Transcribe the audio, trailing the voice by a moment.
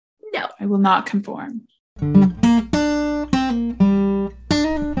No. I will not conform. You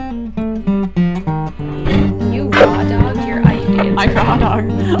raw dogged your IUD. I raw dog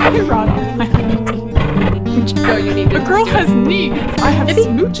my IUD. No, you need to. The girl has needs. I have Maybe.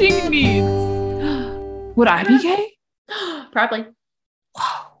 smooching needs. Would I be gay? Probably.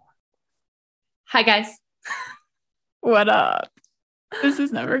 Whoa. Hi, guys. What up? This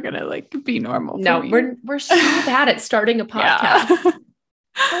is never gonna be normal. No, for me. we're so bad at starting a podcast. Yeah.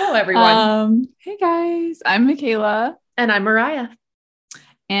 Hello, everyone. Hey guys, I'm Mikayla. And I'm Mariah.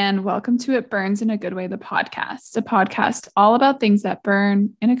 And welcome to It Burns in a Good Way, the podcast, a podcast all about things that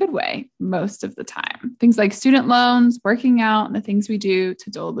burn in a good way most of the time. Things like student loans, working out, and the things we do to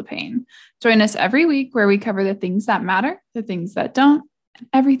dull the pain. Join us every week where we cover the things that matter, the things that don't, and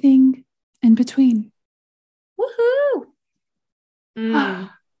everything in between. Woohoo!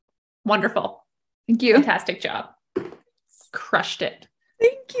 Wonderful. Thank you. Fantastic job. Crushed it.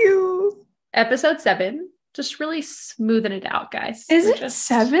 Thank you. Episode 7. Just really smoothing it out, guys. Is it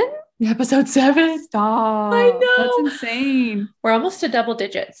 7? Episode 7. Stop. I know. That's insane. We're almost to double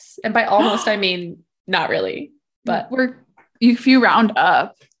digits. And by almost, I mean, not really, but if you round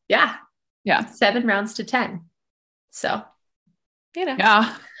up. Yeah. 7 rounds to 10. So,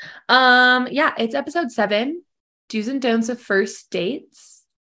 Yeah. Yeah, it's episode 7, do's and don'ts of first dates.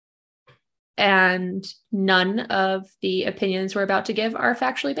 And none of the opinions we're about to give are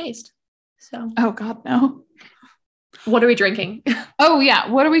factually based. So, oh God, no. What are we drinking? Oh yeah.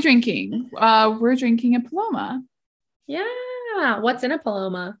 What are we drinking? We're drinking a Paloma. Yeah. What's in a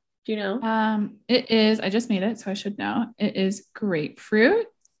Paloma? Do you know? It is, I just made it, so I should know. It is grapefruit.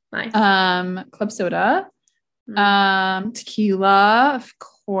 Nice. Club soda, tequila, of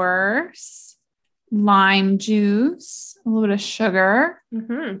course, lime juice, a little bit of sugar,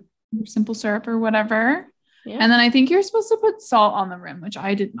 simple syrup or whatever. Yeah. And then I think you're supposed to put salt on the rim, which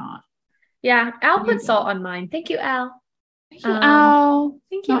I did not. Yeah, Al put salt on mine. Thank you, Al. Thank you, Al.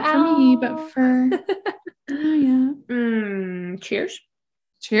 Thank you, Not Al. for me, but for yeah. Cheers.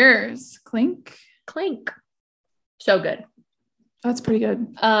 Cheers. Clink. Clink. So good. That's pretty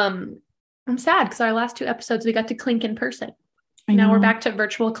good. I'm sad because our last 2 episodes we got to clink in person. Now we're back to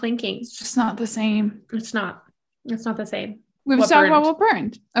virtual clinking. It's just not the same. It's not the same. We've talked about what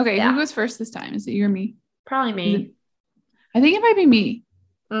burned. Okay, yeah. Who goes first this time? Is it you or me? Probably me. I think it might be me.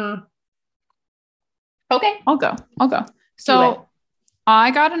 Okay. I'll go. So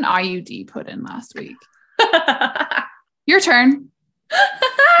I got an IUD put in last week. Your turn.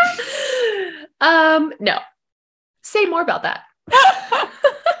 No. Say more about that.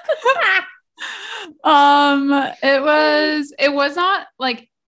 It was not like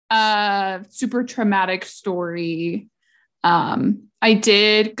a super traumatic story. I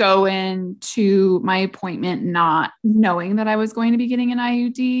did go into my appointment not knowing that I was going to be getting an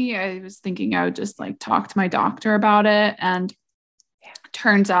IUD. I was thinking I would just talk to my doctor about it. And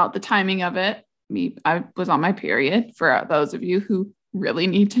turns out the timing of it, I was on my period, for those of you who really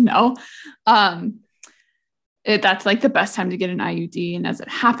need to know. That's the best time to get an IUD. And as it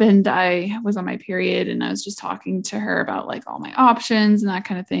happened, I was on my period and I was just talking to her about all my options and that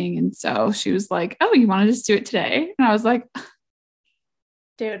kind of thing. And so she was like, oh, you want to just do it today? And I was like,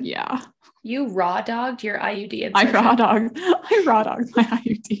 dude, yeah. You raw dogged your IUD insertion. I raw dogged my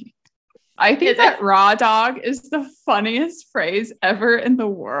IUD. I think that raw dog is the funniest phrase ever in the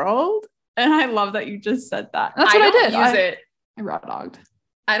world. And I love that you just said that. That's what I did. I raw dogged.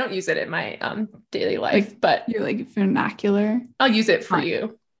 I don't use it in my daily life, but you're vernacular. I'll use it for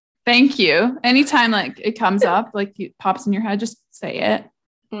you. Thank you. Anytime it comes up, it pops in your head, just say it.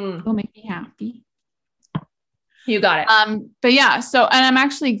 It'll make me happy. You got it. But yeah, and I'm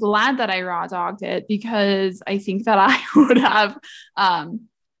actually glad that I raw dogged it because I think that I would have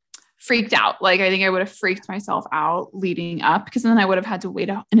freaked out. I think I would have freaked myself out leading up because then I would have had to wait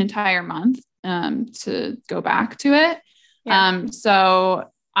an entire month to go back to it. Yeah. So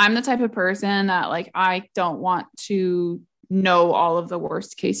I'm the type of person that I don't want to know all of the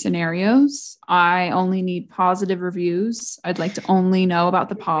worst case scenarios. I only need positive reviews. I'd like to only know about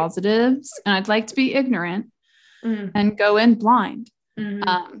the positives and I'd like to be ignorant and go in blind.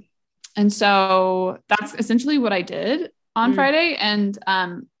 And so that's essentially what I did on Friday. And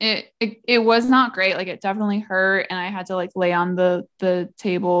it was not great. It definitely hurt. And I had to lay on the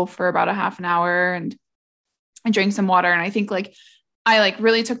table for about a half an hour and I drank some water. And I think I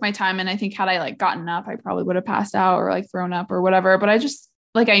really took my time. And I think had I gotten up, I probably would have passed out or thrown up or whatever. But I just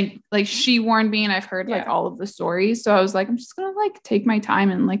she warned me and I've heard all of the stories. So I was I'm just going to take my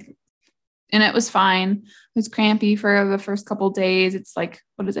time and and it was fine. It was crampy for the first couple of days. It's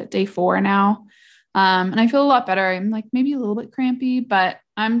what is it? Day 4 now. And I feel a lot better. I'm maybe a little bit crampy, but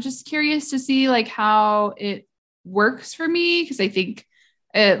I'm just curious to see like how it works for me. Cause I think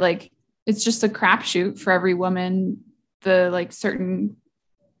it's just a crapshoot for every woman. The like certain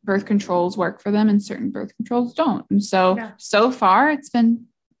birth controls work for them and certain birth controls don't. And so far it's been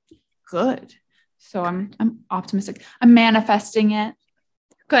good. So I'm optimistic. I'm manifesting it.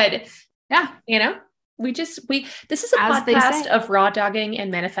 Good. Yeah. You know, this is a podcast of raw dogging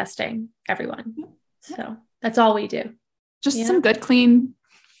and manifesting, everyone. So that's all we do. Just some good, clean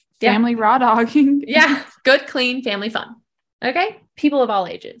family raw dogging. Yeah. Good, clean family fun. Okay. People of all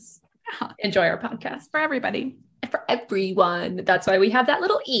ages. Enjoy our podcast. For everybody. For everyone. That's why we have that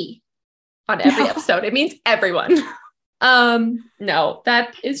little E on every episode. It means everyone. No,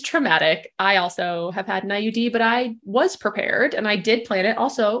 that is traumatic. I also have had an IUD, but I was prepared and I did plan it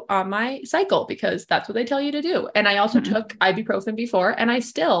also on my cycle because that's what they tell you to do. And I also took ibuprofen before and I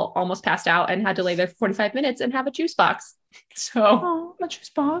still almost passed out and had to lay there for 45 minutes and have a juice box. So a juice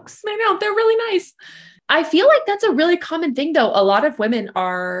box. I know, they're really nice. I feel like that's a really common thing though. A lot of women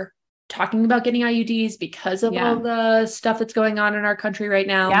are talking about getting IUDs because of all the stuff that's going on in our country right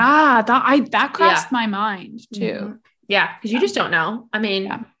now. Yeah, that crossed my mind too. Mm-hmm. Yeah, because you just don't know. I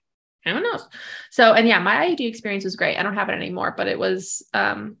mean, who knows? So, and my IUD experience was great. I don't have it anymore, but it was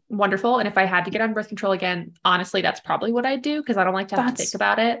wonderful. And if I had to get on birth control again, honestly, that's probably what I'd do because I don't like to have to think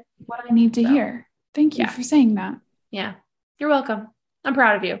about it. What I need to hear. Thank you for saying that. Yeah, you're welcome. I'm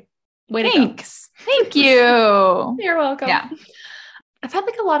proud of you. Thanks. Thank you. You're welcome. Yeah. I've had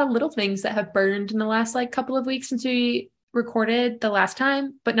like a lot of little things that have burned in the last like couple of weeks since we recorded the last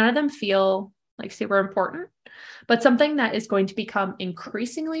time, but none of them feel like super important. But something that is going to become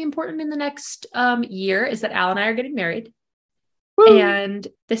increasingly important in the next year is that Al and I are getting married. Woo. And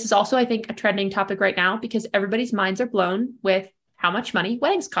this is also, I think, a trending topic right now because everybody's minds are blown with how much money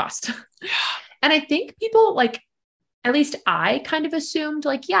weddings cost. And I think people like, at least I kind of assumed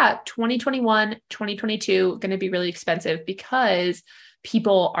like, 2021, 2022 going to be really expensive because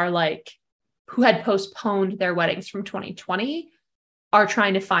people are like, who had postponed their weddings from 2020 are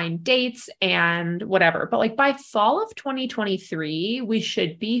trying to find dates and whatever. But like by fall of 2023, we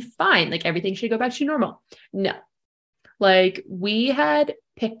should be fine. Like everything should go back to normal. No, like we had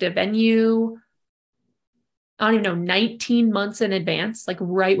picked a venue, I don't even know, 19 months in advance, like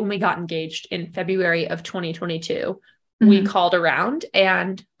right when we got engaged in February of 2022, we called around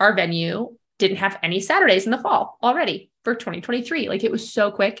and our venue didn't have any Saturdays in the fall already for 2023. Like it was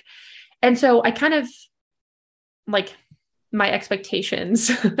so quick. And so I kind of like, my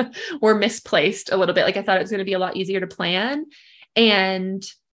expectations were misplaced a little bit. Like I thought it was going to be a lot easier to plan. And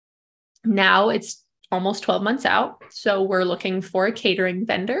now it's almost 12 months out. So we're looking for a catering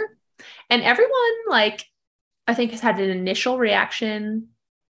vendor and everyone like, I think has had an initial reaction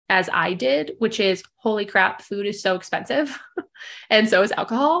as I did, which is holy crap, food is so expensive. And so is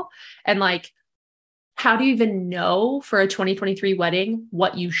alcohol. And like, how do you even know for a 2023 wedding,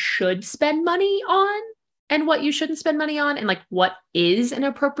 what you should spend money on? And what you shouldn't spend money on and like what is an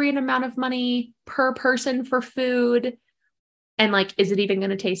appropriate amount of money per person for food and like is it even going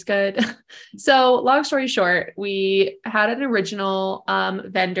to taste good? So long story short, we had an original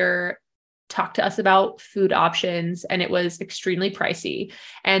vendor talk to us about food options and it was extremely pricey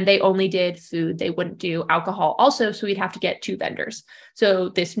and they only did food. They wouldn't do alcohol also. So we'd have to get two vendors. So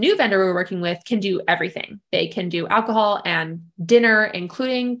this new vendor we're working with can do everything. They can do alcohol and dinner,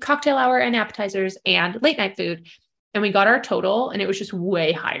 including cocktail hour and appetizers and late night food. And we got our total and it was just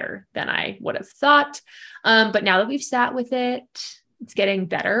way higher than I would have thought. But now that we've sat with it, it's getting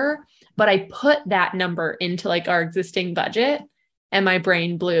better. But I put that number into like our existing budget and my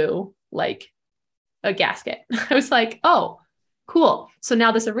brain blew like a gasket. I was like, oh, cool. So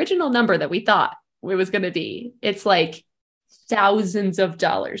now this original number that we thought it was going to be, it's like thousands of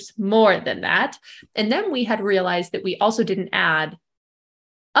dollars more than that. And then we had realized that we also didn't add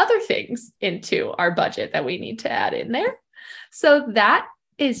other things into our budget that we need to add in there. So that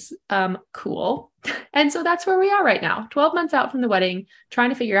is cool. And so that's where we are right now, 12 months out from the wedding,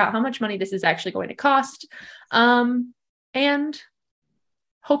 trying to figure out how much money this is actually going to cost. And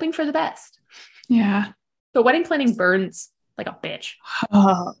hoping for the best. Yeah. But wedding planning burns like a bitch.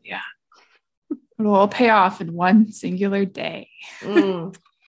 Oh, yeah. It will pay off in one singular day.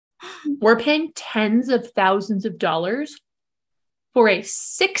 We're paying tens of thousands of dollars for a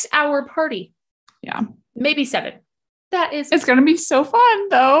 6-hour party. Yeah. Maybe 7. It's going to be so fun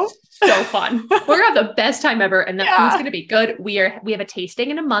though. So fun. We're going to have the best time ever. And the food's going to be good. We have a tasting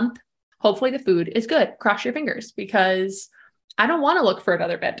in a month. Hopefully the food is good. Cross your fingers because I don't want to look for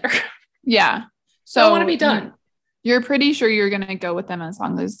another vendor. Yeah. So I want to be done. You're pretty sure you're going to go with them as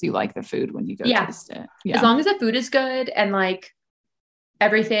long as you like the food when you go taste it. Yeah. As long as the food is good and like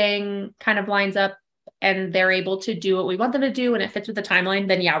everything kind of lines up and they're able to do what we want them to do and it fits with the timeline,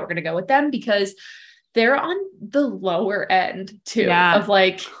 then yeah, we're going to go with them because they're on the lower end too of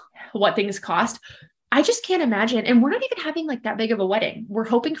like what things cost. I just can't imagine. And we're not even having like that big of a wedding. We're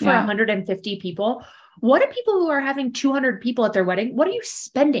hoping for 150 people. What are people who are having 200 people at their wedding? What are you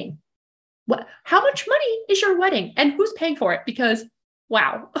spending? How much money is your wedding and who's paying for it? Because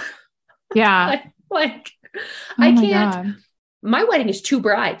wow. Yeah. I can't, God. My wedding is 2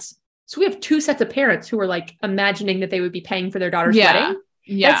 brides. So we have 2 sets of parents who are like imagining that they would be paying for their daughter's wedding.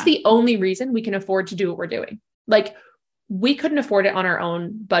 Yeah. That's the only reason we can afford to do what we're doing. Like we couldn't afford it on our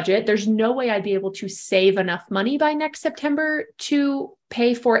own budget. There's no way I'd be able to save enough money by next September to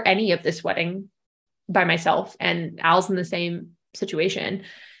pay for any of this wedding by myself. And Al's in the same situation.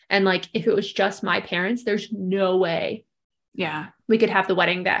 And like, if it was just my parents, there's no way we could have the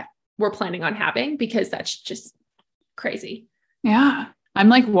wedding that we're planning on having because that's just crazy. Yeah. I'm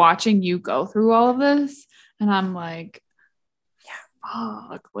like watching you go through all of this and I'm like,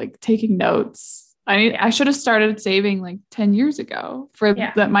 fuck, like taking notes. I should have started saving like 10 years ago for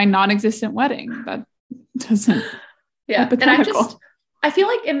my non-existent wedding. That doesn't. Yeah. And I feel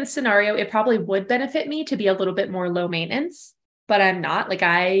like in this scenario, it probably would benefit me to be a little bit more low maintenance, but I'm not. Like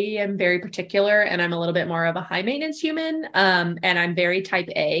I am very particular and I'm a little bit more of a high maintenance human. And I'm very type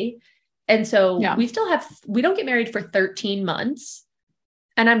A. And so we don't get married for 13 months.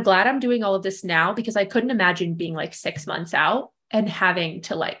 And I'm glad I'm doing all of this now because I couldn't imagine being like 6 months out and having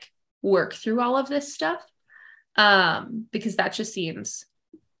to like work through all of this stuff. Because that just seems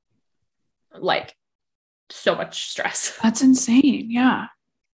like so much stress. That's insane. Yeah.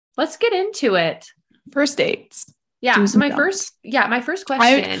 Let's get into it. First dates. Yeah. So my first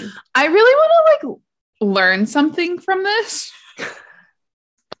question. I really want to like learn something from this.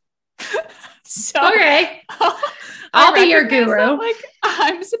 Okay. I'll be your guru. That, like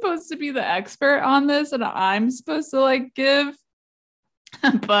I'm supposed to be the expert on this and I'm supposed to like give,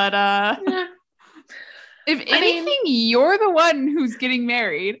 but if anything, you're the one who's getting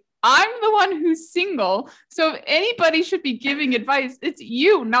married. I'm the one who's single. So if anybody should be giving advice, it's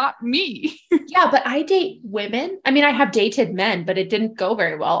you, not me. Yeah, but I date women. I mean, I have dated men, but it didn't go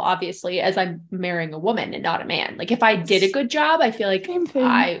very well, obviously, as I'm marrying a woman and not a man. Like if I did a good job, I feel like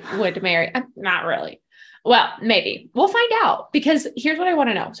I would marry. Not really. Well, maybe. We'll find out because here's what I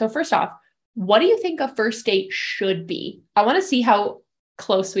want to know. So first off, what do you think a first date should be? I want to see how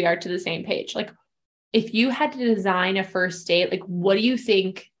close we are to the same page. Like if you had to design a first date, like what do you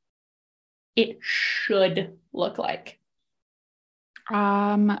think it should look like?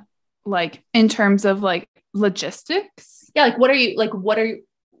 Like in terms of like logistics? Yeah. Like what are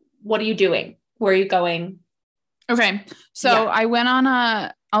you doing? Where are you going? Okay. So I went on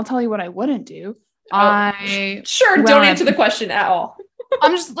I'll tell you what I wouldn't do. Don't answer the question at all.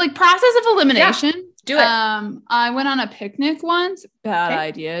 I'm just like process of elimination. Yeah, do it. I went on a picnic once. Bad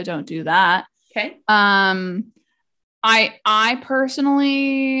idea. Don't do that. Okay. I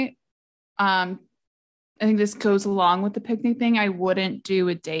personally, I think this goes along with the picnic thing. I wouldn't do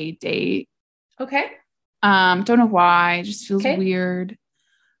a day date. Okay. Don't know why. It just feels weird.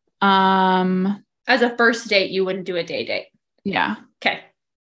 As a first date, you wouldn't do a day date. Yeah. Okay.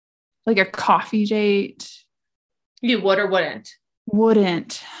 Like a coffee date. You would or wouldn't?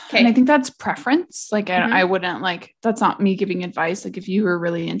 Wouldn't. Okay. And I think that's preference. Like I wouldn't like, that's not me giving advice. Like if you were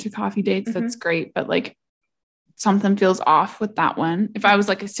really into coffee dates, that's great. But like something feels off with that one. If I was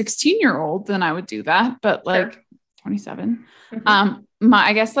like a 16-year-old, then I would do that. But like 27,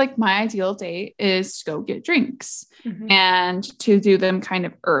 I guess like my ideal date is to go get drinks and to do them kind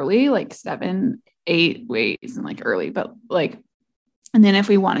of early, like 7, 8 ways and like early, but like, and then if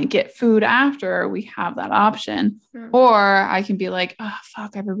we want to get food after, we have that option. Or I can be like, oh,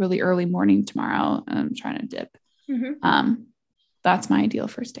 fuck, I have a really early morning tomorrow and I'm trying to dip. That's my ideal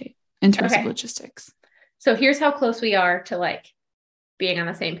first date in terms of logistics. So here's how close we are to like being on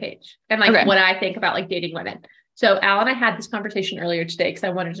the same page and like what I think about like dating women. So Al and I had this conversation earlier today because I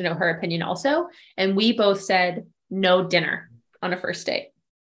wanted to know her opinion also. And we both said no dinner on a first date.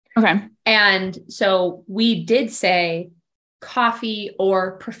 Okay. And so we did say coffee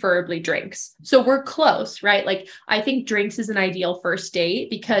or preferably drinks. So we're close, right? Like I think drinks is an ideal first date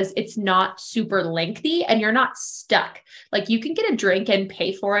because it's not super lengthy and you're not stuck. Like you can get a drink and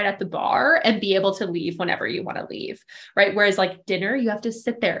pay for it at the bar and be able to leave whenever you want to leave, right? Whereas like dinner, you have to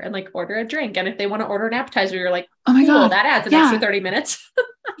sit there and like order a drink. And if they want to order an appetizer, you're like, oh my God, that adds an extra 30 minutes.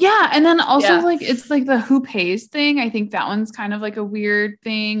 Yeah. And then also like, it's like the who pays thing. I think that one's kind of like a weird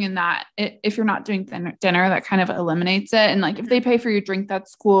thing and that if you're not doing dinner, that kind of eliminates it. And like, if they pay for your drink,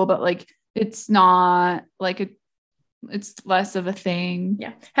 that's cool. But like, it's not like It's less of a thing.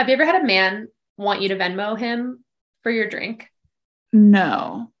 Yeah. Have you ever had a man want you to Venmo him for your drink?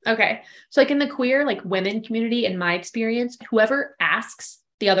 No. Okay. So like in the queer, like women community, in my experience, whoever asks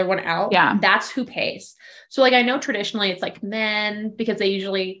the other one out, that's who pays. So like, I know traditionally it's like men, because they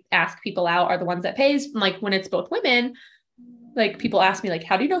usually ask people out, are the ones that pays. And like when it's both women, like people ask me like,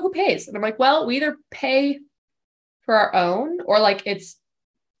 how do you know who pays? And I'm like, well, we either pay for our own, or like it's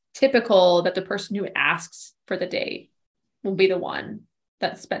typical that the person who asks for the date will be the one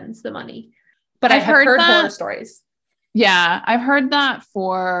that spends the money. But I've heard horror stories. Yeah, I've heard that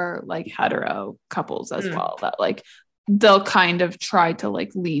for like hetero couples as well, that like they'll kind of try to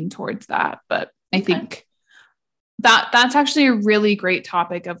like lean towards that. But I think that's actually a really great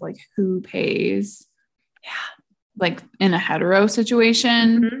topic of like who pays. Yeah. Like in a hetero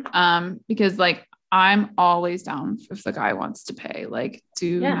situation. Because like I'm always down if the guy wants to pay. Like,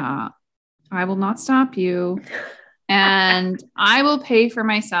 I will not stop you. And I will pay for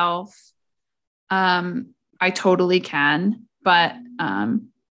myself. I totally can, but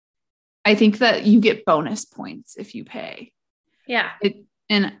I think that you get bonus points if you pay. Yeah.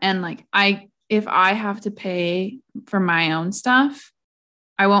 And like if I have to pay for my own stuff,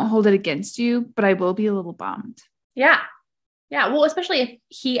 I won't hold it against you, but I will be a little bummed. Yeah. Yeah. Well, especially if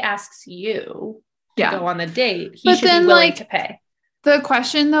he asks you to go on the date, he should be willing to pay. The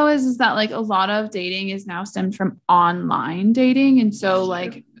question though is that like a lot of dating is now stemmed from online dating. And so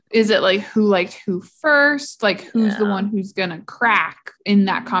like, is it like who liked who first? Like who's the one who's going to crack in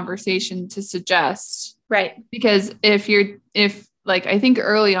that conversation to suggest? Right. Because if like, I think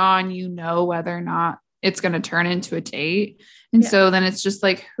early on, you know, whether or not it's going to turn into a date. And so then it's just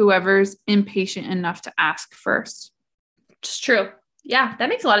like whoever's impatient enough to ask first. It's true. Yeah, that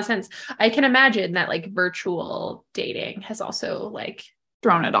makes a lot of sense. I can imagine that like virtual dating has also like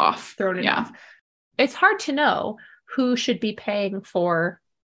thrown it off. It's hard to know who should be paying for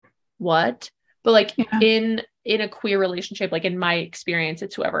what, but like in a queer relationship, like in my experience,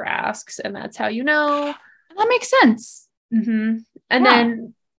 it's whoever asks, and that's how you know. That makes sense. And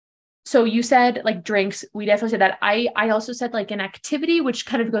then, so you said like drinks. We definitely said that. I also said like an activity, which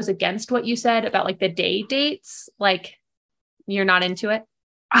kind of goes against what you said about like the day dates. Like, you're not into it?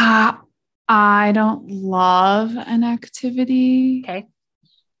 I don't love an activity. Okay.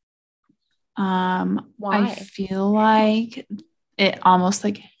 Why? I feel like it almost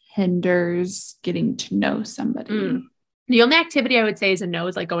like hinders getting to know somebody. The only activity I would say is a no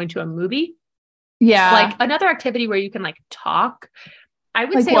is like going to a movie. Yeah. Like another activity where you can like talk. I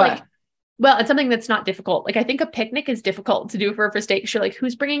would say what? Well, it's something that's not difficult. Like I think a picnic is difficult to do for a first date. You're like,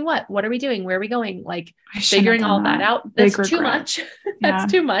 who's bringing what? What are we doing? Where are we going? Like figuring all that out. That's too much.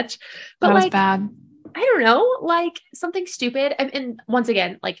 That's too much. But that was like, bad. I don't know, like something stupid. And once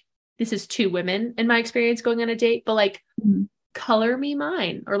again, like this is two women in my experience going on a date, but like color me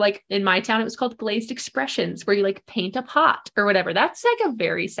mine, or like in my town, it was called glazed expressions, where you like paint a pot or whatever. That's like a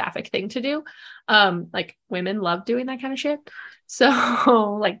very sapphic thing to do. Like women love doing that kind of shit.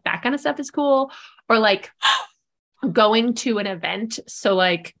 So like that kind of stuff is cool. Or like going to an event. So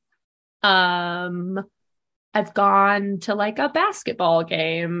like, I've gone to like a basketball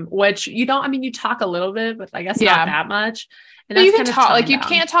game, which you talk a little bit, but I guess not that much. And that's you can talk, like you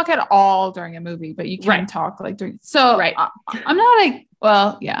can't talk at all during a movie, but you can talk like during. So I'm not like,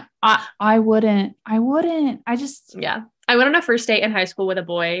 well, yeah, I wouldn't. I just, I went on a first date in high school with a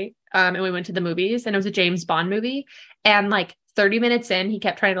boy. And we went to the movies, and it was a James Bond movie. And like 30 minutes in, he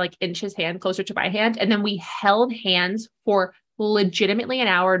kept trying to like inch his hand closer to my hand. And then we held hands for legitimately an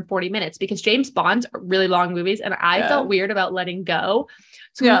hour and 40 minutes, because James Bond's are really long movies, and I felt weird about letting go.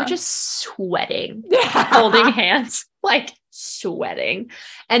 So we were just sweating, holding hands, like sweating,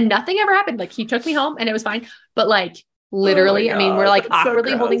 and nothing ever happened. Like he took me home and it was fine. But like literally, we're like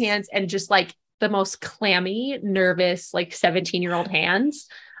awkwardly holding hands, and just like the most clammy, nervous, like 17-year-old hands.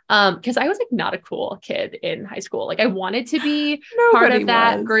 Because I was like not a cool kid in high school. Like I wanted to be part of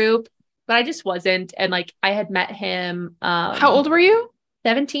that group, but I just wasn't. And like I had met him. How old were you?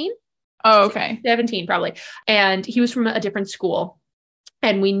 17. Oh, okay. 17 probably. And he was from a different school,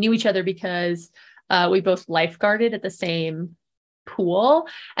 and we knew each other because we both lifeguarded at the same pool.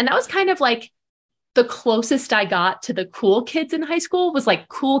 And that was kind of like the closest I got to the cool kids in high school, was like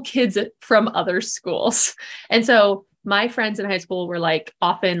cool kids from other schools. And so my friends in high school were like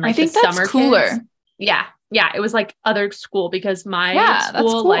often like I think the that's summer cooler. Kids. Yeah. Yeah. It was like other school, because my school,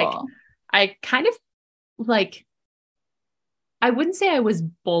 that's cool. Like I kind of like, I wouldn't say I was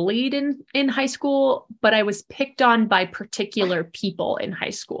bullied in high school, but I was picked on by particular people in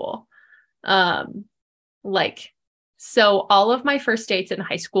high school. Like, so all of my first dates in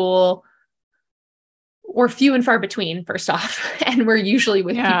high school or few and far between, first off. And we're usually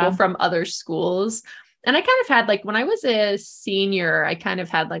with people from other schools. And I kind of had like, when I was a senior, I kind of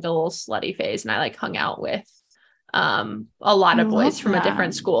had like a little slutty phase, and I like hung out with a lot of boys from a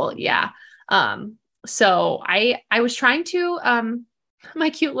different school. Yeah. So I was trying to, my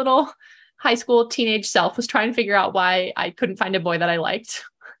cute little high school teenage self was trying to figure out why I couldn't find a boy that I liked.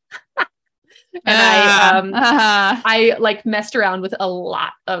 And I like messed around with a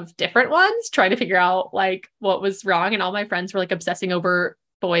lot of different ones, trying to figure out like what was wrong. And all my friends were like obsessing over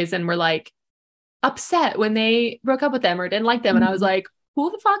boys and were like upset when they broke up with them or didn't like them. And I was like,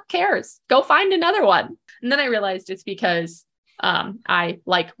 who the fuck cares? Go find another one. And then I realized it's because I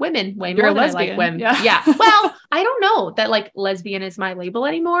like women way more than I like women. Yeah. Well, I don't know that like lesbian is my label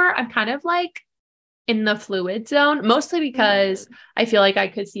anymore. I'm kind of like in the fluid zone, mostly because I feel like I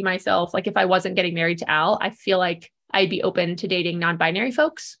could see myself, like if I wasn't getting married to Al, I feel like I'd be open to dating non-binary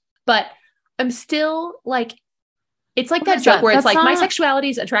folks, but I'm still like, it's like that joke where it's like my sexuality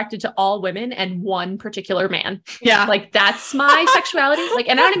is attracted to all women and one particular man. Yeah. Like that's my sexuality. Like,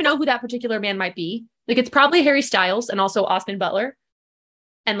 and I don't even know who that particular man might be. Like it's probably Harry Styles and also Austin Butler.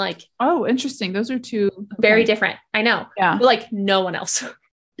 And like, oh, interesting. Those are two very different. I know. Yeah. But like no one else.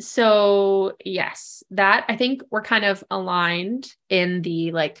 So yes, that I think we're kind of aligned in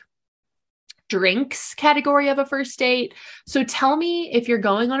the like drinks category of a first date. So tell me, if you're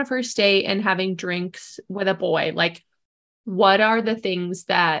going on a first date and having drinks with a boy, like what are the things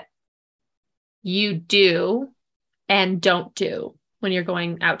that you do and don't do when you're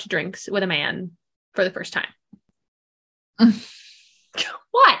going out to drinks with a man for the first time?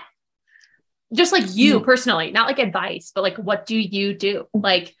 What? Just like you personally, not like advice, but like, what do you do?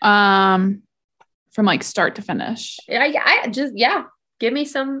 Like, from like start to finish. Yeah. Give me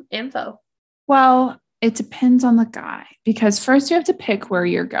some info. Well, it depends on the guy, because first you have to pick where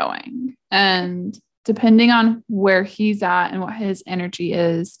you're going, and depending on where he's at and what his energy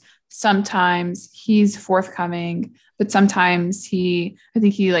is, sometimes he's forthcoming, but sometimes I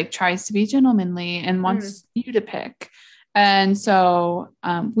think he like tries to be gentlemanly and wants you to pick. And so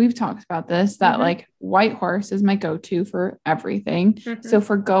we've talked about this, that like White Horse is my go-to for everything. So if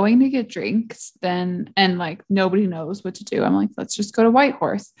we're going to get drinks then, and like nobody knows what to do, I'm like, let's just go to White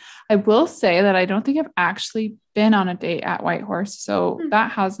Horse. I will say that I don't think I've actually been on a date at White Horse. So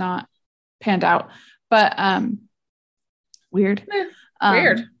that has not panned out, but weird.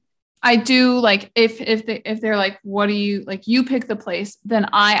 Weird. I do like if they're like, what do you like, you pick the place, then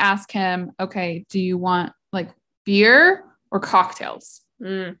I ask him, okay, do you want like beer or cocktails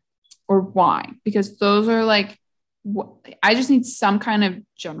or wine? Because those are like, I just need some kind of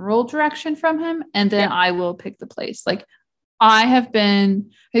general direction from him, and then I will pick the place. Like I think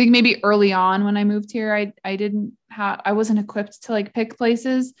maybe early on when I moved here, I wasn't equipped to like pick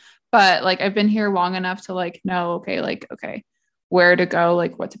places, but like I've been here long enough to like know, okay, where to go,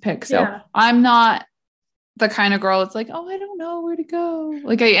 like what to pick. So I'm not the kind of girl that's like, oh, I don't know where to go.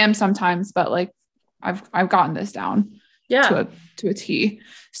 Like I am sometimes, but like I've gotten this down to a T.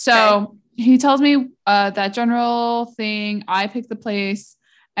 So he tells me that general thing, I pick the place,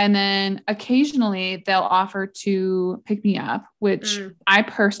 and then occasionally they'll offer to pick me up, which I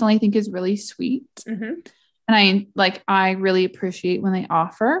personally think is really sweet. And I really appreciate when they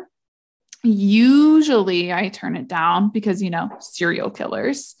offer. Usually I turn it down because, serial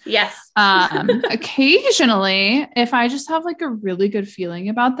killers. Yes. Occasionally, if I just have like a really good feeling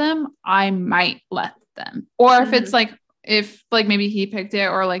about them, I might let them. Or if it's like, if like maybe he picked it,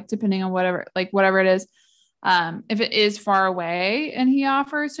 or like depending on whatever it is, if it is far away and he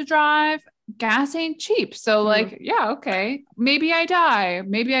offers to drive, gas ain't cheap. So like, okay, maybe I die.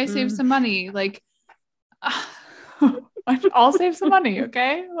 Maybe I save some money. Like, I'll save some money.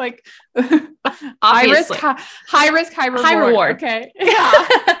 Okay. Like high risk, high reward. Okay. Yeah.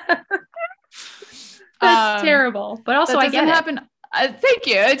 That's terrible. But also I get it. Happen. Thank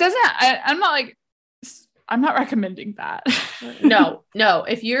you. It doesn't, I'm not recommending that. No.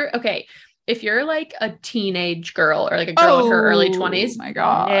 If you're like a teenage girl or like a girl in her early 20s, my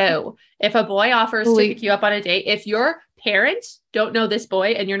God. No. If a boy offers to pick you up on a date, if your parents don't know this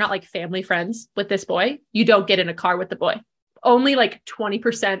boy and you're not like family friends with this boy, you don't get in a car with the boy. Only like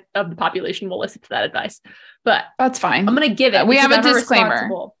 20% of the population will listen to that advice, but that's fine. I'm going to give it. We have a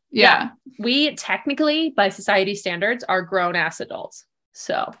disclaimer. Yeah. We technically, by society standards, are grown ass adults.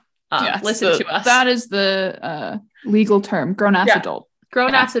 So listen to us. That is the legal term, grown ass adult.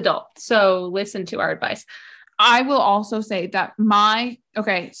 Grown ass adult. So listen to our advice. I will also say that my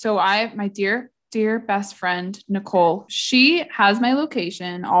dear best friend, Nicole, she has my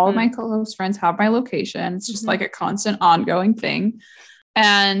location. All of my close friends have my location. It's just like a constant ongoing thing.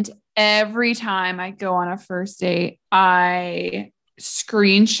 And every time I go on a first date, I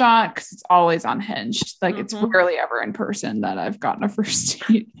screenshot because it's always on Hinge. Like it's rarely ever in person that I've gotten a first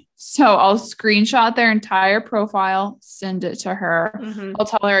date. So I'll screenshot their entire profile, send it to her. I'll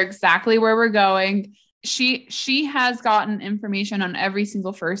tell her exactly where we're going. She has gotten information on every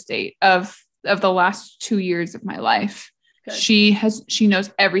single first date of the last 2 years of my life. Good. She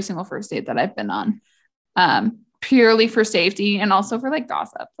knows every single first date that I've been on. Purely for safety and also for like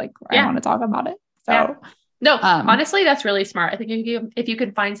gossip. Like I want to talk about it. So no, honestly, that's really smart. I think if you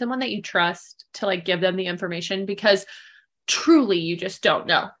could find someone that you trust to like give them the information, because truly you just don't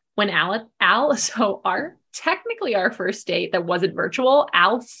know. When technically our first date that wasn't virtual,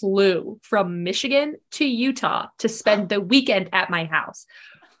 Al flew from Michigan to Utah to spend the weekend at my house.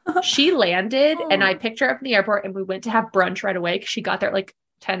 She landed and I picked her up in the airport and we went to have brunch right away because she got there at like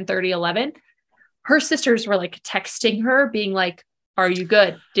 10:30, 11. Her sisters were like texting her being like, are you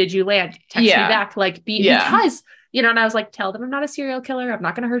good? Did you land? Text me back. Like because, and I was like, tell them I'm not a serial killer. I'm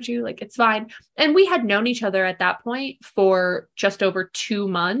not going to hurt you. Like, it's fine. And we had known each other at that point for just over 2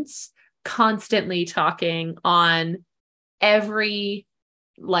 months, constantly talking on every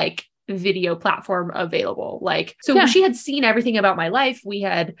like video platform available. Like, so she had seen everything about my life. We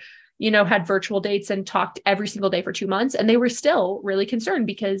had, had virtual dates and talked every single day for 2 months. And they were still really concerned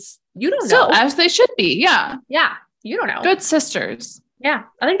because you don't know. As they should be. Yeah. Yeah. You don't know. Good sisters. Yeah.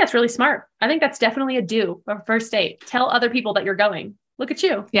 I think that's really smart. I think that's definitely a do for first date. Tell other people that you're going. Look at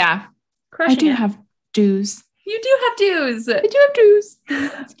you. Yeah. Crushing I do have dues. You do have dues. I do have dues.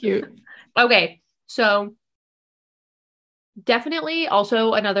 That's cute. Okay. So definitely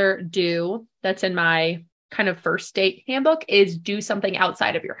also another do that's in my kind of first date handbook is do something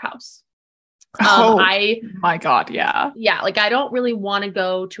outside of your house. My God. Yeah. Yeah. Like I don't really want to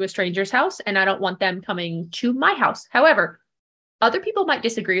go to a stranger's house and I don't want them coming to my house. However, other people might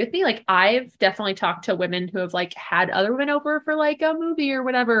disagree with me. Like I've definitely talked to women who have like had other women over for like a movie or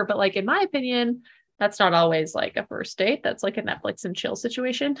whatever. But like, in my opinion, that's not always like a first date. That's like a Netflix and chill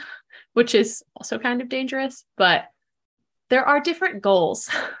situation, which is also kind of dangerous, but there are different goals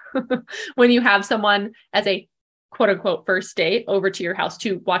when you have someone as a quote unquote first date over to your house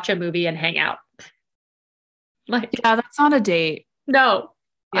to watch a movie and hang out. Like, yeah, that's not a date. No,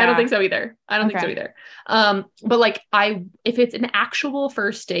 I don't think so either. But like if it's an actual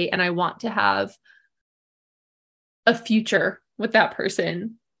first date and I want to have a future with that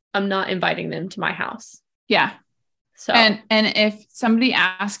person, I'm not inviting them to my house. Yeah. So, and if somebody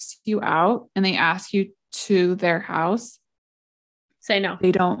asks you out and they ask you to their house, say no.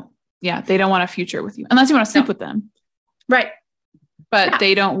 They don't want a future with you unless you want to sleep with them. Right. But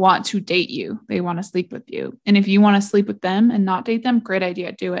they don't want to date you. They want to sleep with you. And if you want to sleep with them and not date them, great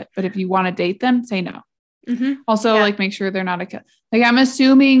idea. Do it. But if you want to date them, say no. Also, like make sure they're not like, I'm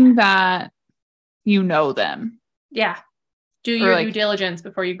assuming that you know them. Yeah. Do your due diligence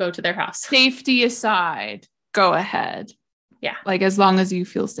before you go to their house. Safety aside, go ahead. Yeah. Like as long as you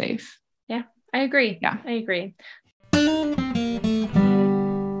feel safe. Yeah, I agree. Yeah, I agree.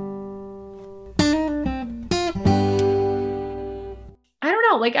 I don't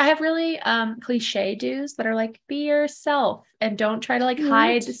know. Like I have really cliche do's that are like, be yourself and don't try to like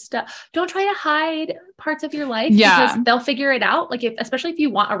hide stuff. Don't try to hide parts of your life because they'll figure it out. Like especially if you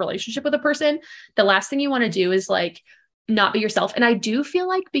want a relationship with a person, the last thing you want to do is like not be yourself. And I do feel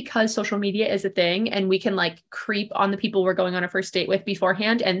like because social media is a thing and we can like creep on the people we're going on a first date with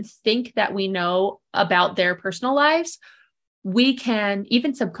beforehand and think that we know about their personal lives, we can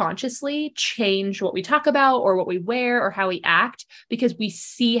even subconsciously change what we talk about or what we wear or how we act because we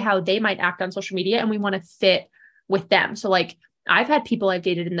see how they might act on social media and we want to fit with them. So like I've had people I've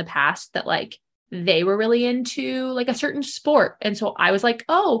dated in the past that like they were really into like a certain sport. And so I was like,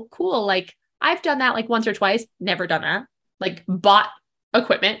 oh, cool. Like I've done that like once or twice, never done that, like bought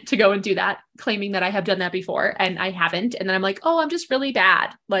equipment to go and do that, claiming that I have done that before and I haven't. And then I'm like, oh, I'm just really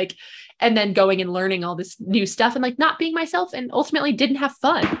bad. Like, and then going and learning all this new stuff and like not being myself and ultimately didn't have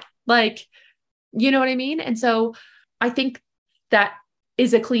fun. Like, you know what I mean? And so I think that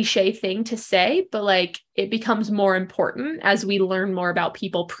is a cliche thing to say, but like it becomes more important as we learn more about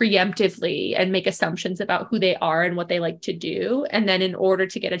people preemptively and make assumptions about who they are and what they like to do. And then in order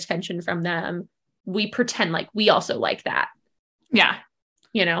to get attention from them, we pretend like we also like that. Yeah.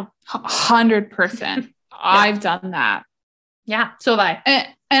 You know, 100%. I've done that. Yeah. So have I.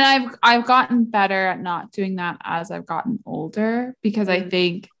 And I've gotten better at not doing that as I've gotten older, because I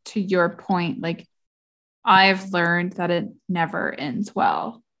think to your point, like I've learned that it never ends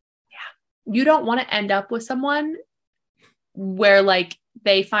well. Yeah. You don't want to end up with someone where like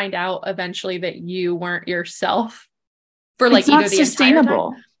they find out eventually that you weren't yourself for like it's either not the sustainable.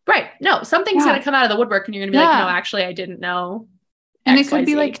 entire time. Right. No, something's going to come out of the woodwork and you're going to be like, no, actually, I didn't know. And it could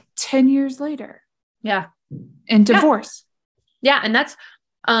be like 10 years later. Yeah. And divorce. Yeah. And that's,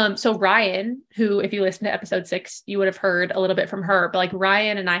 so Ryan, who, if you listen to episode 6, you would have heard a little bit from her, but like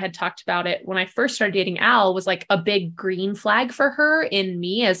Ryan and I had talked about it when I first started dating Al, was like a big green flag for her in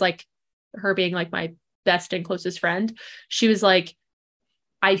me as like her being like my best and closest friend. She was like,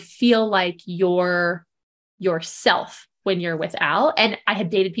 I feel like you're yourself when you're with Al. And I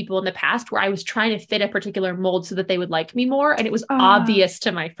had dated people in the past where I was trying to fit a particular mold so that they would like me more. And it was obvious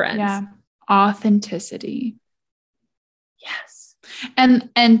to my friends. Yeah. Authenticity. Yes. And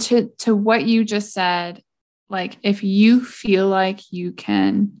to what you just said, like, if you feel like you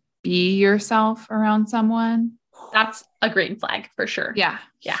can be yourself around someone, that's a green flag for sure. Yeah.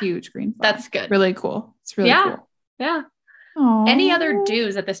 Huge green flag. That's good. Really cool. It's really cool. Yeah. Aww. Any other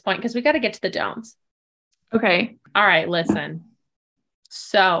do's at this point? Because we got to get to the don'ts. Okay. All right. Listen.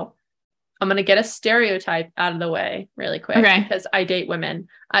 So I'm going to get a stereotype out of the way really quick because I date women.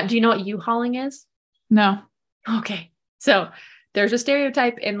 Do you know what U-hauling is? No. Okay. So there's a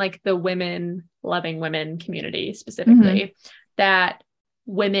stereotype in like the women loving women community specifically that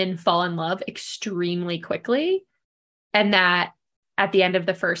women fall in love extremely quickly. And that at the end of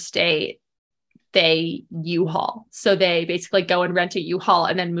the first date, they U-haul. So they basically go and rent a U-haul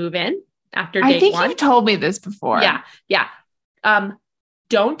and then move in after date 1. I think you told me this before. Yeah.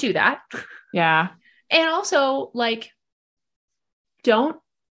 Don't do that. Yeah. And also like, don't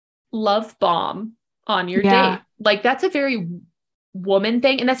love bomb on your date. Like that's a very woman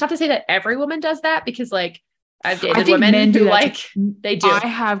thing. And that's not to say that every woman does that because like I've dated women who like, they do. I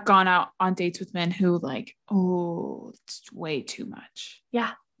have gone out on dates with men who like, oh, it's way too much.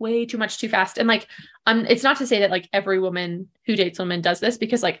 Yeah. Way too much too fast. And like, it's not to say that like every woman who dates women does this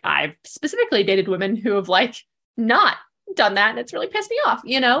because like I've specifically dated women who have like not done that. And it's really pissed me off,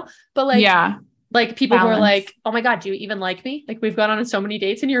 you know, but like, like people who are like, oh my God, do you even like me? Like we've gone on so many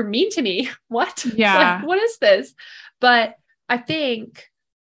dates and you're mean to me. What? Yeah. Like, what is this? But I think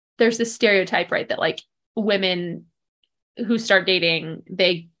there's this stereotype, right? That like women who start dating,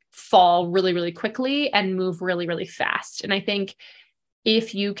 they fall really, really quickly and move really, really fast. And I think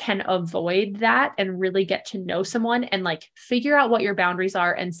if you can avoid that and really get to know someone and like figure out what your boundaries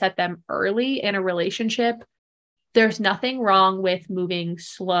are and set them early in a relationship, there's nothing wrong with moving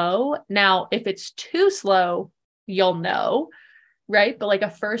slow. Now, if it's too slow, you'll know, right? But like a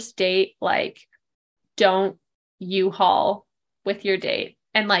first date, like don't U-haul with your date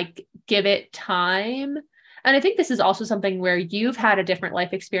and like give it time. And I think this is also something where you've had a different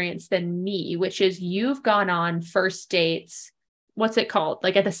life experience than me, which is you've gone on first dates. What's it called?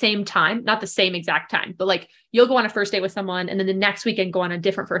 Like at the same time, not the same exact time, but like you'll go on a first date with someone and then the next weekend go on a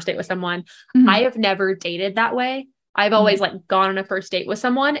different first date with someone. I have never dated that way. I've always like gone on a first date with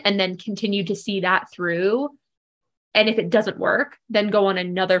someone and then continued to see that through. And if it doesn't work, then go on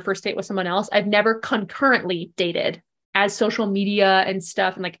another first date with someone else. I've never concurrently dated as social media and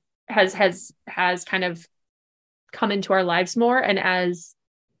stuff and like has kind of come into our lives more. And as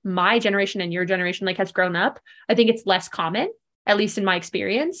my generation and your generation like has grown up, I think it's less common. At least in my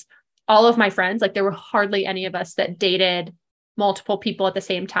experience, all of my friends, like there were hardly any of us that dated multiple people at the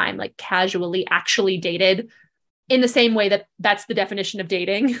same time, like casually actually dated in the same way that that's the definition of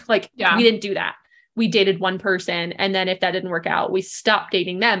dating. Like we didn't do that. We dated one person. And then if that didn't work out, we stopped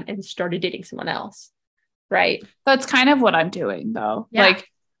dating them and started dating someone else. Right. That's kind of what I'm doing though. Yeah. Like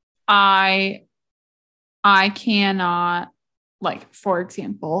I cannot, like, for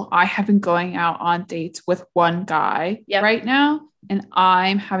example, I have been going out on dates with one guy right now, and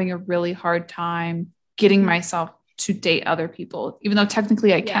I'm having a really hard time getting myself to date other people, even though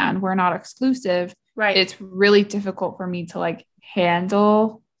technically I can. We're not exclusive. Right. It's really difficult for me to like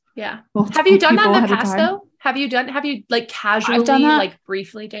handle. Yeah. Have you done that in the past though? Have you like casually, like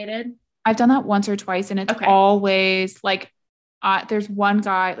briefly dated? I've done that once or twice, and it's always like, there's one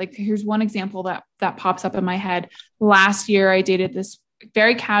guy, like here's one example that pops up in my head. Last year, I dated this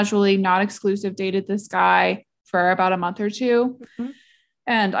very casually, not exclusive, dated this guy for about a month or two.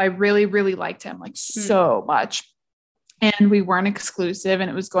 And I really, really liked him like so much. And we weren't exclusive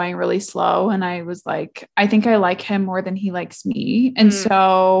and it was going really slow. And I was like, I think I like him more than he likes me. And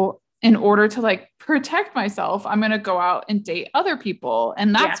so in order to like protect myself, I'm going to go out and date other people.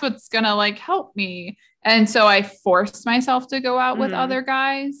 And that's what's going to like help me. And so I forced myself to go out with other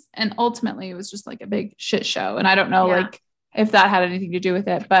guys. And ultimately it was just like a big shit show. And I don't know like if that had anything to do with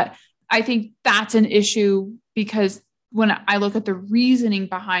it, but I think that's an issue because when I look at the reasoning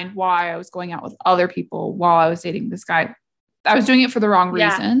behind why I was going out with other people while I was dating this guy, I was doing it for the wrong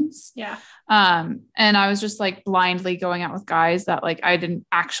Yeah. reasons. Yeah. And I was just like blindly going out with guys that like I didn't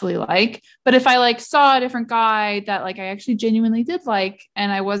actually like. But if I like saw a different guy that like I actually genuinely did like,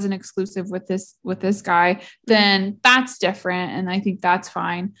 and I wasn't exclusive with this guy, then that's different. And I think that's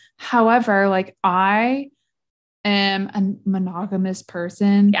fine. However, like I am a monogamous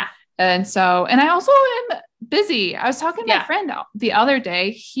person. Yeah. And I also am busy. I was talking to my friend the other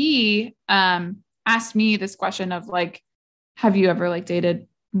day. He asked me this question of like, have you ever like dated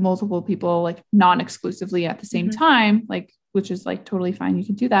multiple people like non-exclusively at the same time? Like, which is like totally fine. You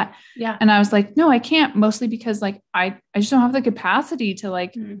can do that. Yeah. And I was like, no, I can't, mostly because like I just don't have the capacity to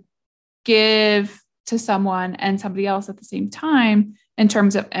like give to someone and somebody else at the same time in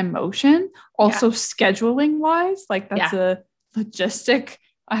terms of emotion. Also scheduling wise, like that's a logistic.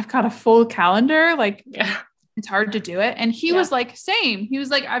 I've got a full calendar. Like it's hard to do it. And he was like, same. He was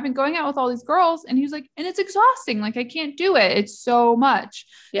like, I've been going out with all these girls, and he was like, and it's exhausting. Like I can't do it. It's so much.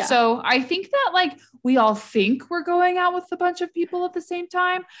 Yeah. So I think that like we all think we're going out with a bunch of people at the same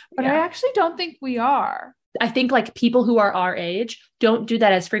time, but I actually don't think we are. I think like people who are our age don't do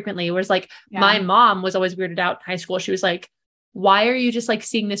that as frequently. Whereas like my mom was always weirded out in high school. She was like, why are you just like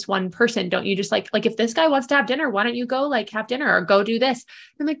seeing this one person? Don't you just like if this guy wants to have dinner, why don't you go like have dinner or go do this?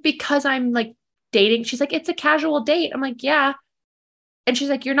 I'm like, because I'm like dating. She's like, it's a casual date. I'm like, yeah. And she's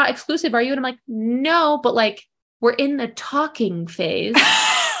like, you're not exclusive, are you? And I'm like, no, but like we're in the talking phase.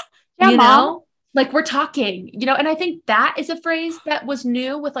 You know, like we're talking, you know, and I think that is a phrase that was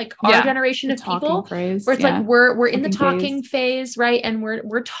new with like our generation of people phrase, where it's like we're in the talking phase, right? And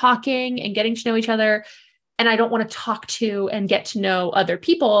we're talking and getting to know each other. And I don't want to talk to and get to know other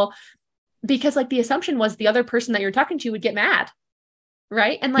people because like the assumption was the other person that you're talking to would get mad.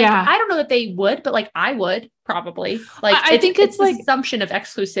 Right. And like, I don't know that they would, but like I would probably like, I think it's like assumption of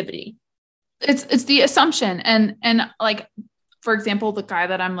exclusivity. It's the assumption. And like, for example, the guy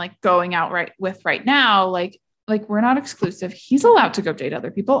that I'm like going out with right now, like we're not exclusive. He's allowed to go date other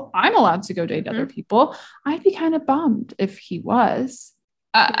people. I'm allowed to go date other people. I'd be kind of bummed if he was.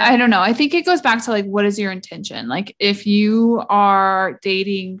 I don't know. I think it goes back to like, what is your intention? Like if you are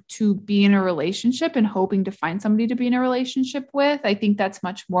dating to be in a relationship and hoping to find somebody to be in a relationship with, I think that's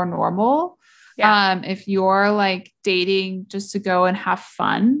much more normal. Yeah. If you're like dating just to go and have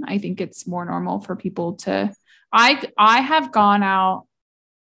fun, I think it's more normal for people to, I have gone out.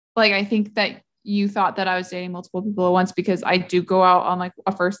 Like, I think that you thought that I was dating multiple people at once because I do go out on like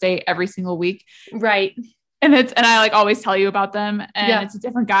a first date every single week. Right. And I like always tell you about them, and it's a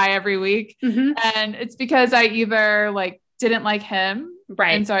different guy every week. And it's because I either like didn't like him.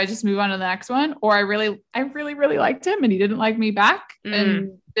 Right. And so I just move on to the next one, or I really liked him and he didn't like me back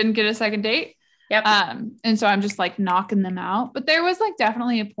and didn't get a second date. Yep. And so I'm just like knocking them out. But there was like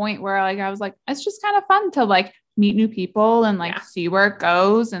definitely a point where like, I was like, it's just kind of fun to like meet new people and like see where it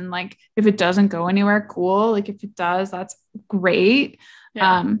goes. And like, if it doesn't go anywhere, cool. Like if it does, that's great.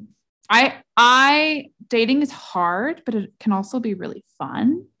 Yeah. Dating is hard, but it can also be really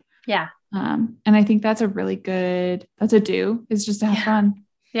fun. Yeah. And I think that's a do is just to have fun.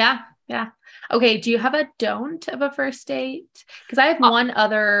 Yeah. Yeah. Okay. Do you have a don't of a first date? Because I have one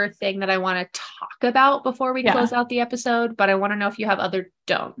other thing that I want to talk about before we close out the episode, but I want to know if you have other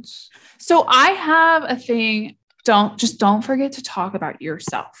don'ts. So I have a thing. Don't forget to talk about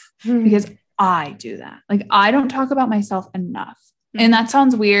yourself because I do that. Like I don't talk about myself enough. And that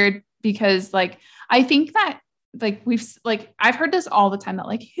sounds weird because like, I think that like I've heard this all the time that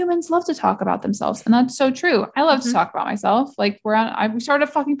like humans love to talk about themselves. And that's so true. I love to talk about myself. Like we started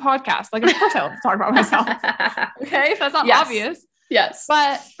a fucking podcast. Like, of course I love to talk about myself. Okay. If that's not obvious. Yes.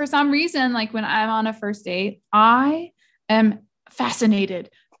 But for some reason, like when I'm on a first date, I am fascinated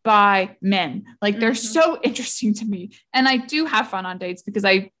by men. Like they're so interesting to me. And I do have fun on dates because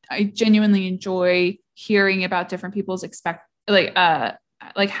I genuinely enjoy hearing about different people's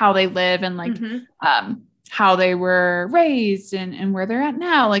like how they live and like, how they were raised and where they're at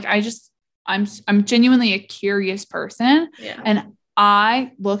now. Like I'm genuinely a curious person. Yeah.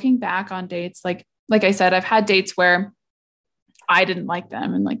 And looking back on dates, like I said, I've had dates where I didn't like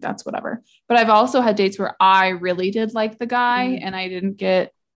them and like, that's whatever. But I've also had dates where I really did like the guy and I didn't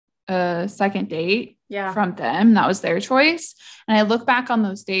get a second date from them. That was their choice. And I look back on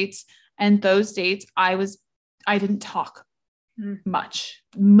those dates and I didn't talk much.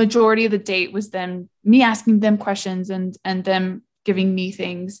 Majority of the date was me asking them questions and them giving me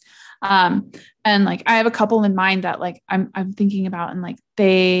things. And like, I have a couple in mind that like, I'm thinking about, and like,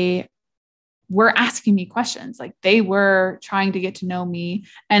 they were asking me questions. Like they were trying to get to know me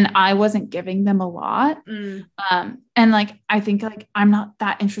and I wasn't giving them a lot. And like, I think like, I'm not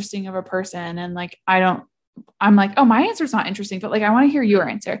that interesting of a person. And like, I don't I'm like, oh, my answer's not interesting, but like, I want to hear your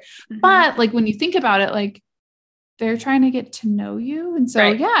answer. But like, when you think about it, like they're trying to get to know you. And so,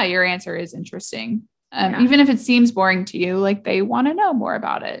 yeah, your answer is interesting. Even if it seems boring to you, like they want to know more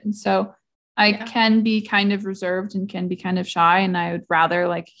about it. And so I can be kind of reserved and can be kind of shy. And I would rather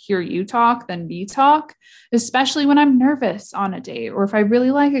like hear you talk than me talk, especially when I'm nervous on a date, or if I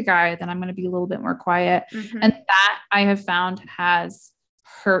really like a guy, then I'm going to be a little bit more quiet. And that I have found has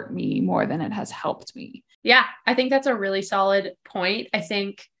hurt me more than it has helped me. Yeah, I think that's a really solid point. I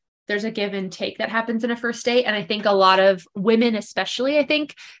think there's a give and take that happens in a first date. And I think a lot of women, especially, I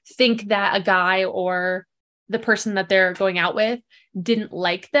think that a guy or the person that they're going out with didn't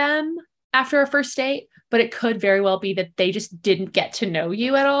like them after a first date, but it could very well be that they just didn't get to know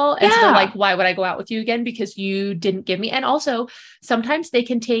you at all. And so they're like, why would I go out with you again? Because you didn't give me. And also sometimes they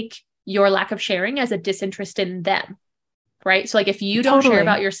can take your lack of sharing as a disinterest in them. Right. So like if you don't share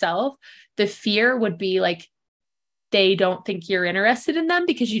about yourself, the fear would be like, they don't think you're interested in them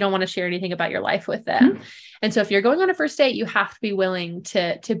because you don't want to share anything about your life with them. And so if you're going on a first date, you have to be willing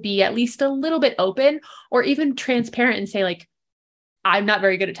to be at least a little bit open or even transparent and say like, I'm not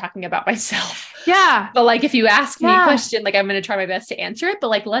very good at talking about myself. Yeah. But like, if you ask me a question, like I'm going to try my best to answer it, but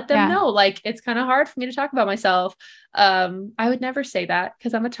like, let them know, like, it's kind of hard for me to talk about myself. I would never say that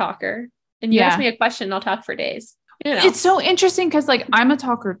because I'm a talker, and you ask me a question, I'll talk for days. You know? It's so interesting because like I'm a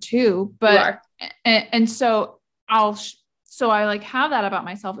talker too, but, and so I like have that about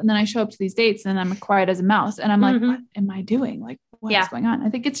myself. And then I show up to these dates and I'm quiet as a mouse and I'm like, what am I doing? Like, what is going on?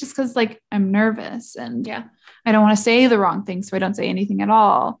 I think it's just because like I'm nervous and I don't want to say the wrong thing. So I don't say anything at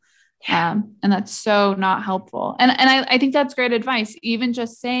all. And that's so not helpful. And I think that's great advice. Even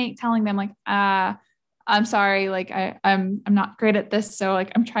just telling them like, I'm sorry. Like I'm not great at this. So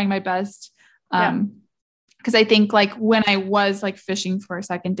like, I'm trying my best. Cause I think like when I was like fishing for a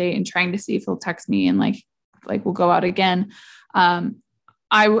second date and trying to see if he'll text me and like we'll go out again.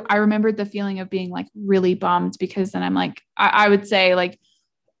 I remembered the feeling of being like really bummed because then I'm like, I would say like,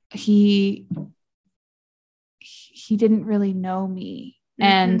 he didn't really know me.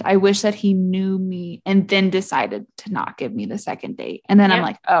 And I wish that he knew me and then decided to not give me the second date. And then I'm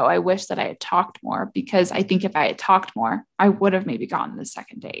like, oh, I wish that I had talked more because I think if I had talked more, I would have maybe gotten the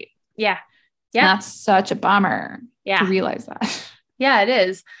second date. Yeah. And that's such a bummer to realize that. Yeah, it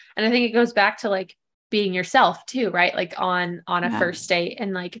is. And I think it goes back to like being yourself too, right? Like on a first date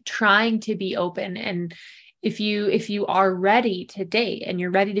and like trying to be open. And if you are ready to date and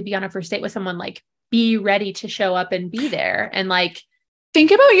you're ready to be on a first date with someone, like be ready to show up and be there. And like,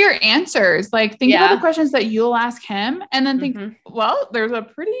 think about your answers. Like think about the questions that you'll ask him and then think, well, there's a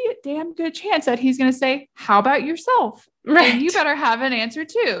pretty damn good chance that he's going to say, how about yourself? Right. And you better have an answer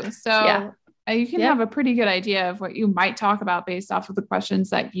too. So you can have a pretty good idea of what you might talk about based off of the questions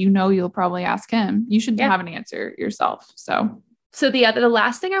that you'll probably ask him. You should have an answer yourself. So the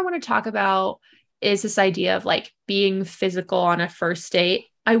last thing I want to talk about is this idea of like being physical on a first date.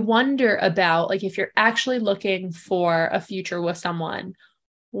 I wonder about like, if you're actually looking for a future with someone,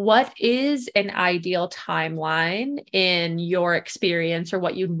 what is an ideal timeline in your experience or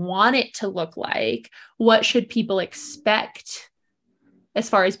what you'd want it to look like? What should people expect as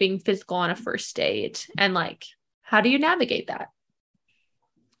far as being physical on a first date? And like, how do you navigate that?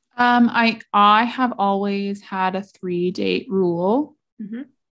 I have always had a 3-date rule.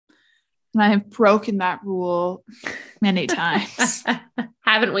 And I have broken that rule many times.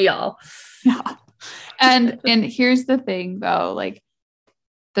 Haven't we all? Yeah. And here's the thing though, like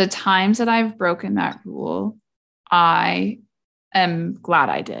the times that I've broken that rule, I am glad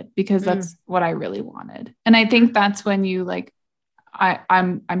I did because that's what I really wanted. And I think that's when you like,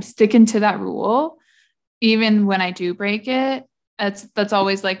 I'm sticking to that rule. Even when I do break it, that's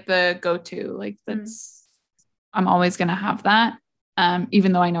always like the go-to, like I'm always going to have that.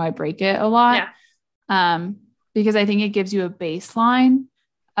 Even though I know I break it a lot. Because I think it gives you a baseline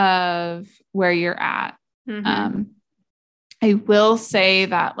of where you're at. I will say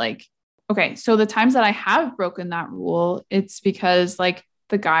that like, okay, so the times that I have broken that rule, it's because like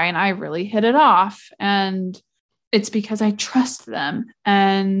the guy and I really hit it off and it's because I trust them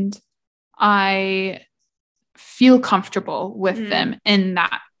and I feel comfortable with them in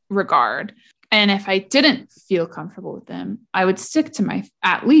that regard. And if I didn't feel comfortable with them, I would stick to my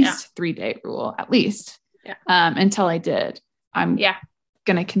at least 3-date rule, at least until I did. I'm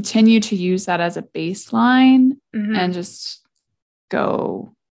going to continue to use that as a baseline and just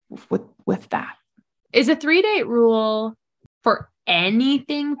go with that. Is a 3-date rule for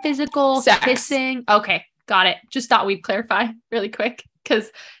anything physical? Sex. Kissing? Okay. Got it. Just thought we'd clarify really quick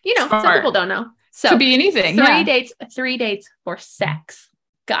because, some people don't know. So could be anything. 3 dates for sex.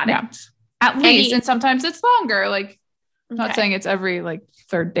 Got it. At least. And sometimes it's longer. Like, I'm not Okay. saying it's every like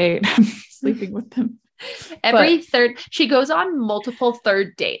third date I'm sleeping with them. Third, she goes on multiple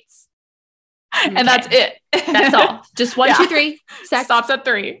third dates. Okay. And that's it. That's all. Just 1, 2, 3. Sex. Stops at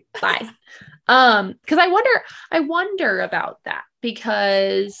 3. Bye. Because I wonder about that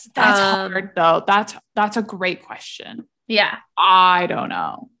because that's hard though. That's a great question. Yeah. I don't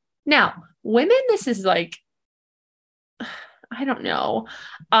know. Now, women, this is like, I don't know.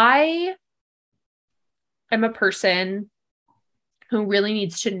 I am a person who really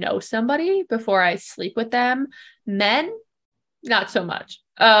needs to know somebody before I sleep with them. Men, not so much.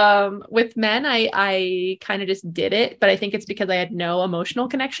 With men, I kind of just did it, but I think it's because I had no emotional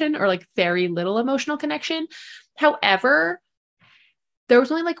connection or like very little emotional connection. However, there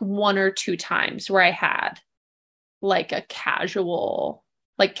was only like 1 or 2 times where I had like a casual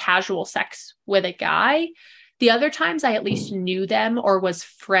sex with a guy. The other times I at least knew them or was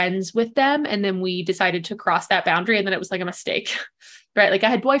friends with them. And then we decided to cross that boundary. And then it was like a mistake, right? Like I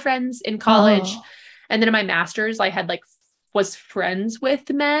had boyfriends in college. And then in my master's, I had like, was friends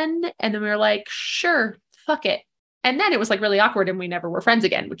with men. And then we were like, sure, fuck it. And then it was like really awkward and we never were friends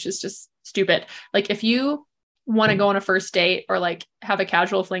again, which is just stupid. Like if you want to go on a first date or like have a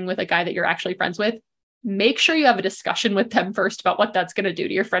casual fling with a guy that you're actually friends with, make sure you have a discussion with them first about what that's going to do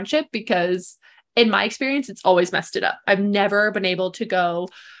to your friendship, because in my experience, it's always messed it up. I've never been able to go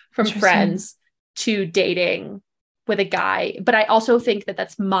from friends to dating with a guy, but I also think that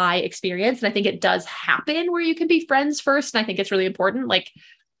that's my experience. And I think it does happen where you can be friends first. And I think it's really important. Like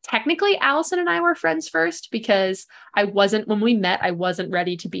technically Allison and I were friends first because when we met, I wasn't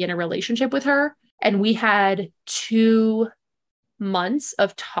ready to be in a relationship with her. And we had 2 months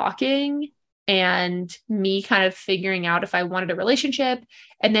of talking and me kind of figuring out if I wanted a relationship.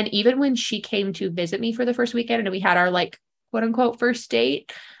 And then even when she came to visit me for the first weekend and we had our like quote unquote first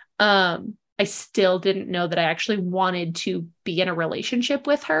date, I still didn't know that I actually wanted to be in a relationship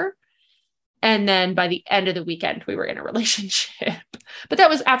with her. And then by the end of the weekend, we were in a relationship. But that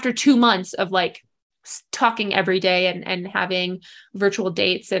was after 2 months of like talking every day and having virtual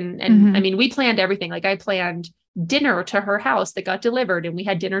dates. And I mean, we planned everything. Like I planned dinner to her house that got delivered and we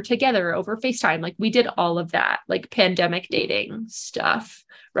had dinner together over FaceTime. Like we did all of that, like pandemic dating stuff,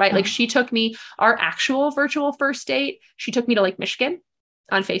 right? Like she took me, our actual virtual first date, she took me to Lake Michigan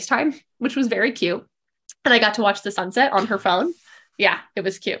on FaceTime, which was very cute. And I got to watch the sunset on her phone. Yeah, it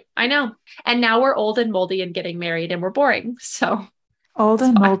was cute. I know. And now we're old and moldy and getting married and we're boring. So old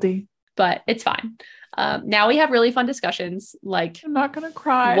and moldy, but it's fine. Now we have really fun discussions. Like, I'm not gonna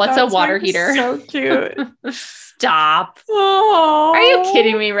cry. What's a water heater? So cute. Stop. Oh, are you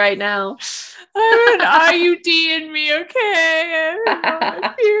kidding me right now? I'm an IUD in me. Okay.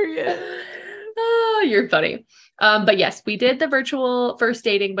 I'm period. Oh, you're funny. But yes, we did the virtual first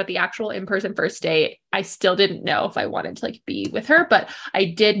dating, but the actual in-person first date, I still didn't know if I wanted to like be with her, but I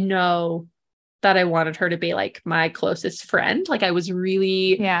did know that I wanted her to be like my closest friend. Like I was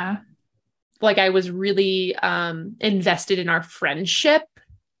really, invested in our friendship.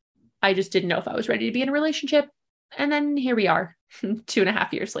 I just didn't know if I was ready to be in a relationship. And then here we are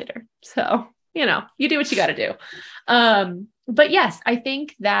 2.5 years later. So, you know, you do what you got to do. But yes, I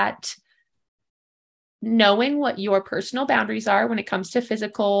think that knowing what your personal boundaries are when it comes to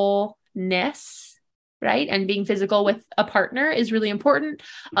physicalness, right? And being physical with a partner is really important.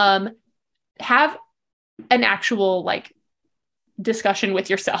 Have an actual like discussion with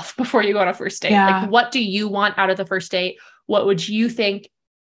yourself before you go on a first date. Like, what do you want out of the first date? What would you think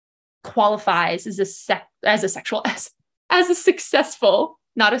qualifies as a successful,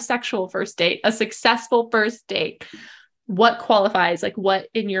 not a sexual first date, a successful first date? What qualifies? Like, what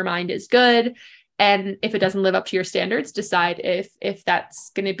in your mind is good? And if it doesn't live up to your standards, decide if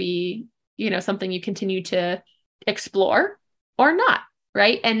that's going to be, you know, something you continue to explore or not,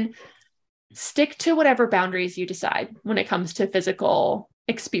 right? And stick to whatever boundaries you decide when it comes to physical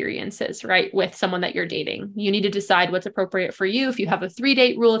experiences, right? With someone that you're dating. You need to decide what's appropriate for you. If you have a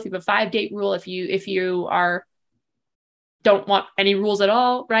 3-date rule, if you have a 5-date rule, if you don't want any rules at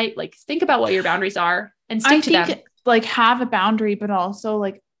all, right? Like think about what your boundaries are and stick to them. Like have a boundary, but also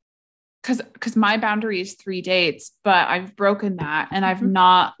like, cause my boundary is 3 dates, but I've broken that and I've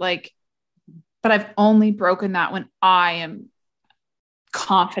not like, but I've only broken that when I am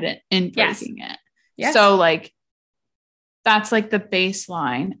confident in breaking it. Yes. So like, that's like the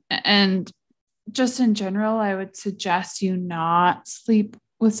baseline. And just in general, I would suggest you not sleep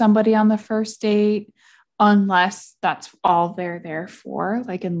with somebody on the first date unless that's all they're there for.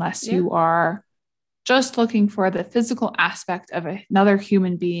 Like, unless you are just looking for the physical aspect of another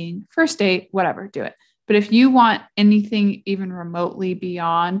human being, first date, whatever, do it. But if you want anything even remotely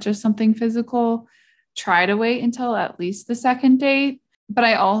beyond just something physical, try to wait until at least the second date. But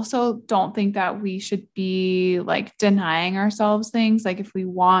I also don't think that we should be like denying ourselves things. Like if we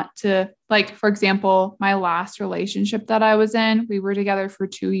want to, like, for example, my last relationship that I was in, we were together for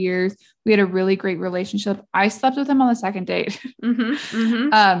 2 years. We had a really great relationship. I slept with him on the second date.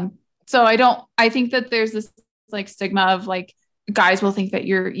 So I think that there's this like stigma of like guys will think that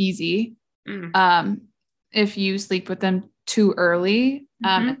you're easy. If you sleep with them too early.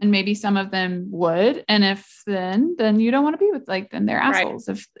 And maybe some of them would. And if then you don't want to be with like, then they're assholes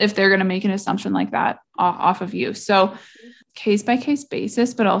if they're going to make an assumption like that off of you. So case by case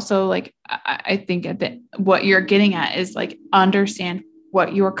basis, but also like, I think what you're getting at is like, understand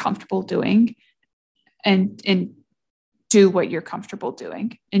what you're comfortable doing and do what you're comfortable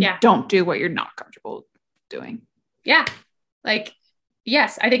doing and don't do what you're not comfortable doing. Yeah. Like,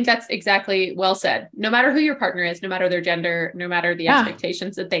 yes, I think that's exactly well said. No matter who your partner is, no matter their gender, no matter the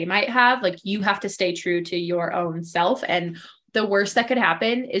expectations that they might have, like you have to stay true to your own self. And the worst that could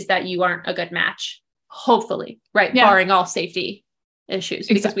happen is that you aren't a good match, hopefully, right? Yeah. Barring all safety issues,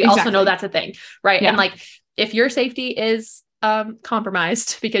 because we also know that's a thing, right? Yeah. And like, if your safety is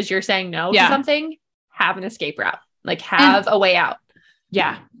compromised because you're saying no to something, have an escape route, like have a way out.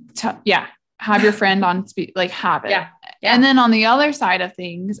 Yeah. Have your friend on speed, like have it. Yeah. And then on the other side of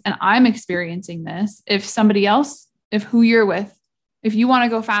things, and I'm experiencing this, if who you're with, if you want to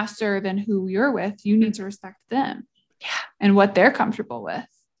go faster than who you're with, you need to respect them and what they're comfortable with.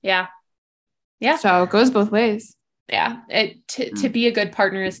 Yeah. Yeah. So it goes both ways. Yeah. To be a good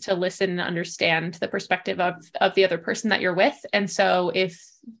partner is to listen and understand the perspective of the other person that you're with. And so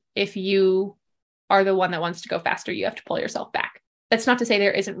if you are the one that wants to go faster, you have to pull yourself back. That's not to say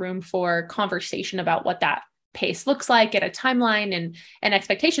there isn't room for conversation about what that pace looks like at a timeline and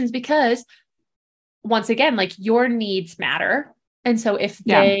expectations, because once again, like your needs matter. And so if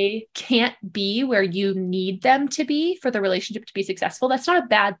they can't be where you need them to be for the relationship to be successful, that's not a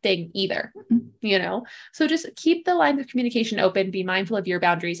bad thing either, you know? So just keep the lines of communication open, be mindful of your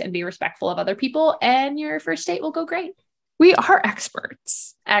boundaries and be respectful of other people, and your first date will go great. We are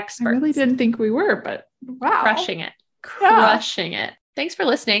experts. I really didn't think we were, but wow. Crushing it. Thanks for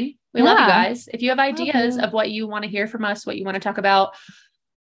listening. We love you guys. If you have ideas of what you want to hear from us, what you want to talk about,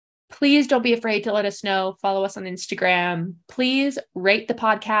 please don't be afraid to let us know. Follow us on Instagram. Please rate the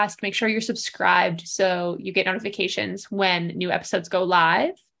podcast. Make sure you're subscribed so you get notifications when new episodes go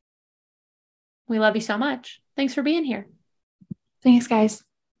live. We love you so much. Thanks for being here. Thanks, guys.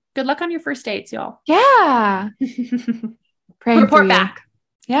 Good luck on your first dates, y'all. Yeah. Report back.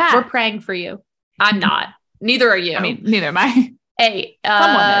 Yeah. We're praying for you. I'm not. Neither are you. I mean, neither am I. Hey,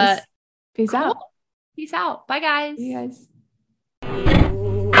 someone is. Peace out. Peace out. Bye, guys. See you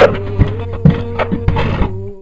guys.